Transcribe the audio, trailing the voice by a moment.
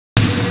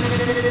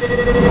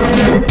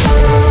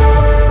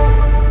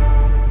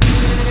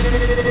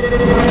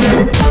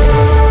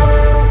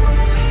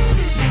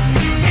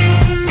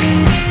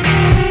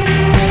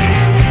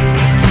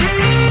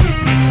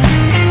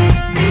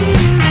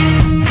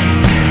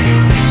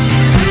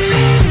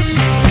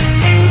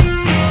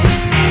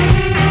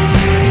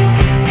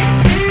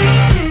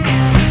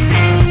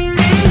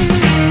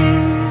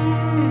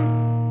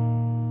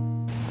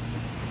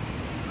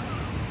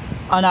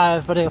And now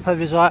everybody, hope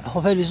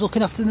everybody's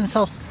looking after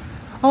themselves.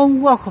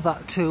 And welcome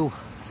back to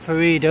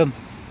Freedom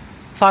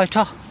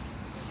Fighter.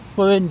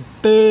 We're in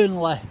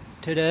Burnley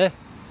today.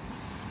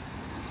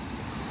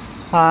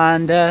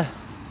 And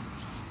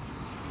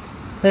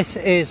this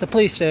is the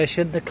police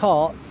station, the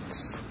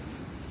courts,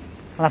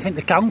 and I think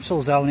the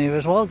council's down here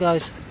as well,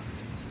 guys.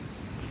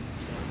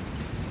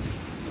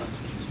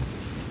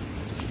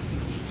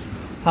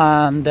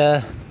 And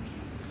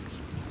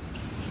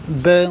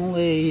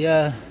Burnley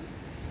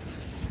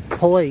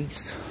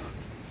police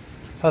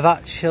have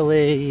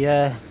actually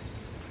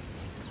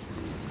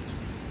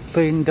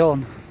been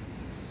done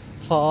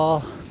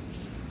for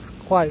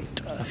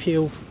quite a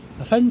few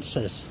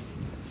offences.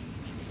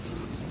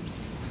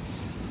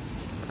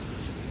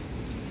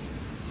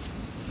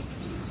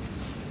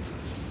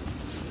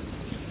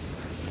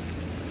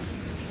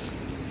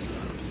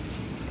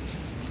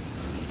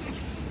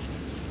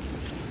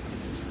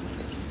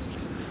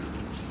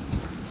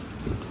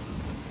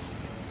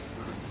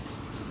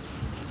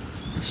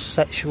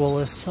 Sexual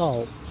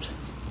assault,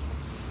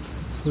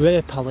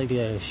 rape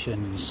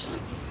allegations,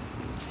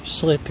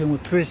 sleeping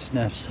with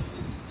prisoners.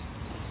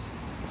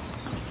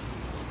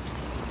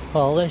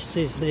 Well, this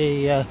is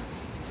the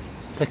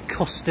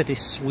custody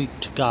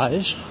suite,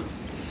 guys.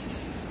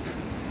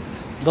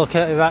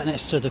 Located right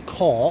next to the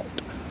court.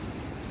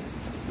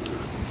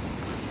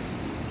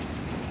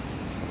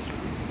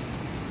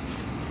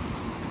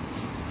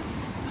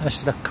 This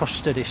is the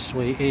custody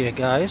suite here,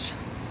 guys.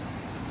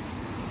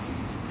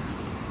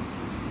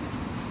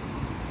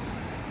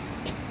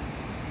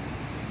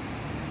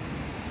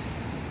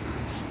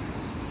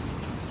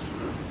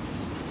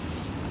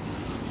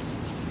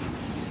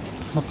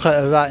 Look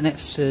at it right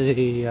next to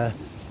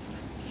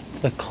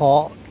the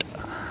court.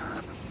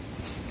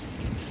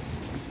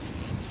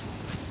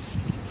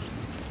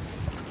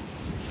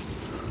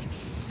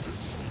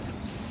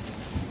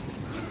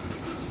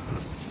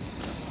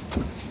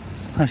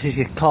 This is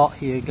your court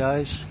here,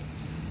 guys.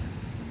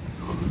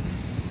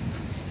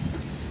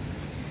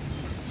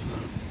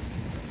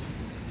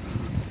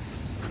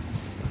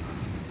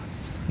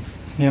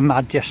 Your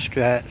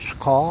Magistrates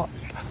Court.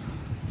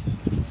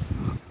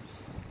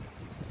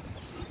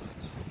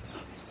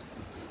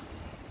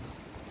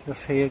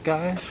 Just here,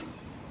 guys,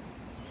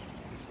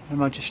 the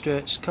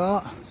Magistrates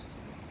Court.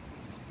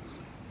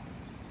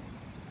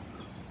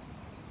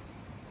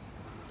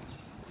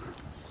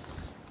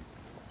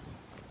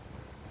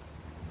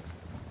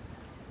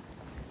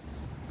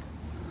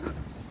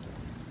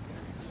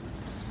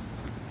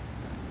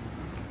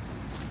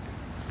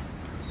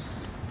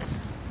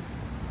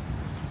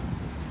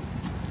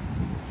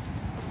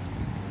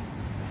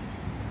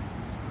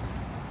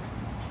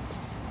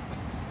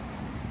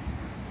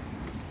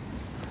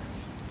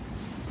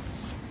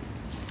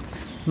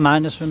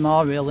 Miners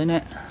Memorial,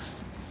 innit?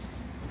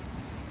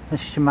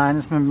 This is your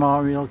Miners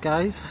Memorial,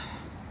 guys.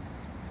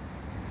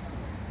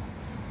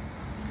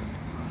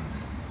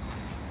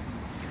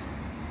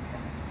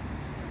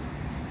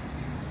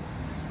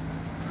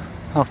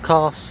 Of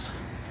course,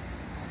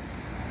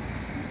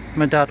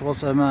 my dad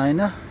was a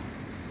miner.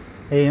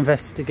 He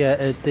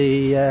investigated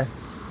the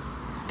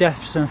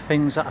deaths and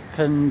things that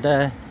happened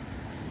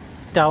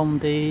down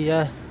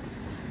the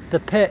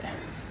pit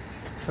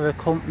for a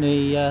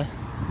company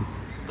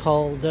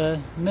called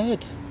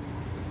Mid.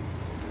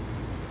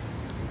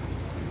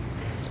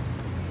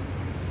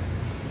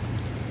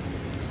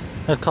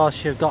 Of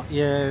course, you've got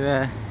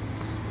your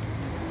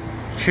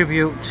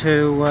tribute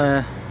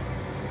to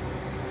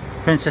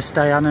Princess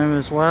Diana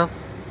as well.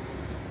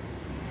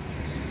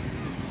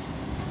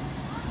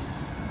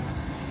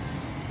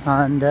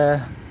 And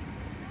this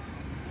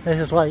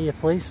is where your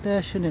police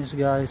station is,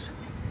 guys.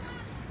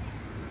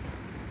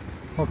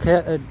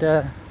 Located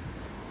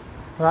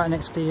right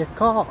next to your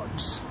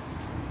courts.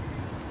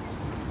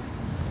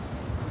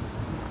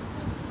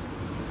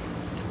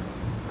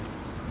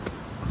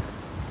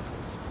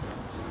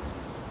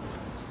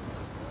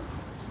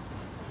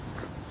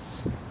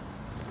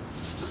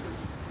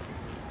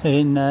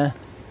 In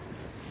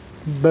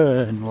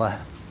Burnley.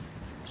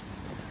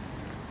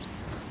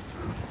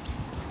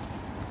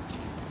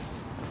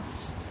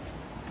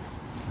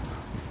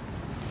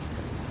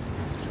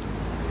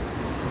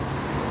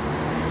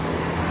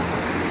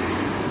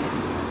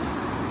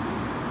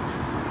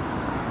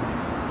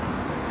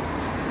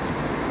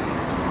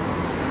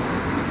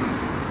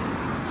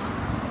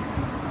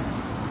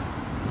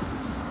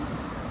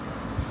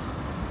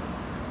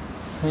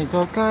 There you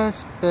go,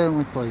 guys,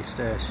 Burnley Police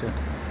Station.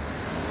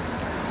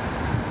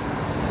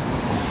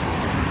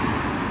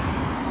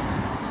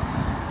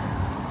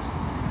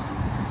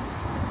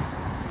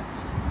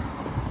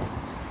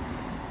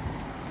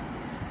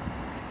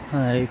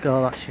 And there you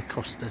go, that's your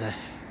custody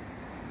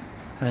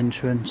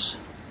entrance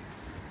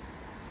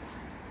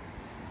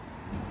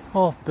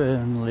of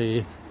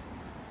Burnley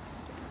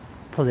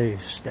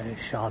Police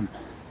Station.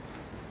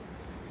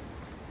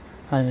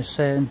 And it's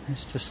saying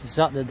it's just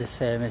exactly the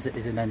same as it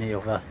is in any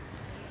other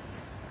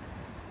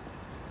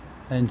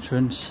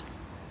entrance.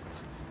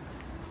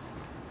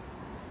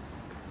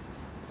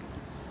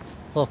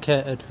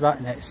 Located right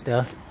next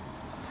to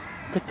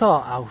the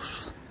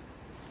courthouse.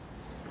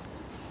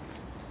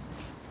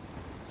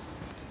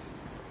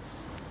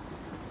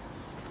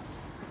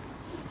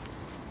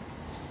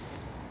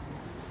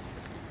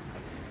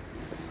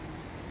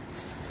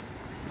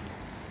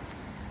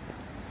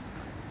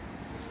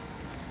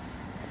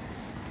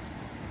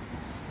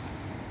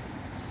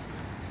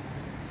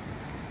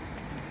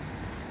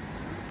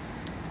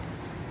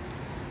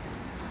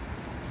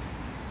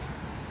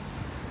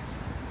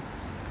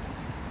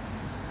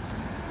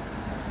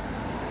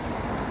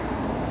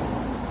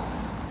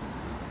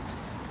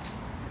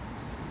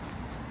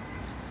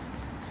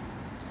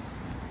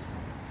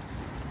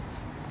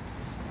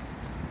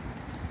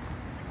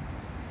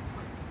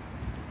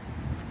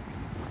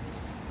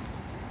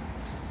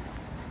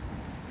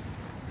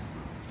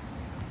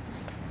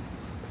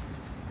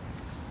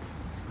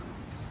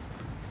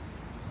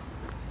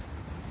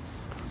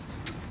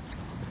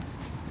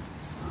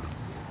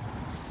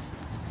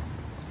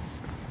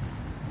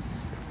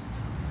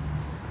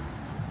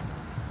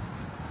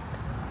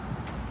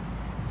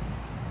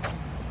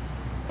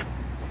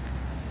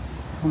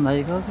 And there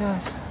you go,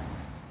 guys.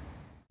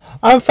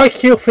 And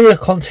thank you for your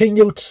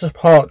continued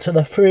support to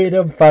the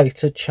Freedom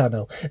Fighter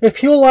channel.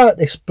 If you like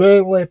this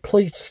Burnley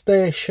Police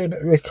Station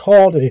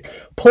recording,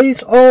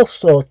 please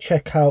also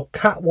check out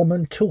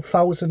Catwoman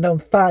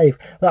 2005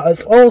 that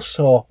has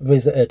also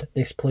visited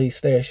this police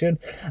station.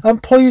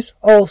 And please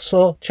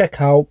also check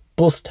out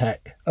BuzzTech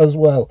as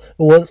well,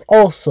 who has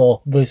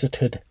also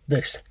visited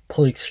this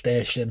police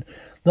station.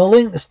 The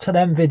links to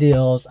them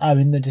videos are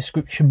in the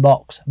description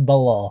box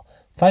below.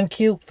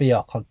 Thank you for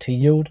your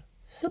continued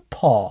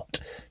support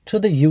to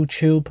the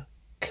YouTube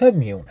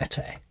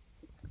community.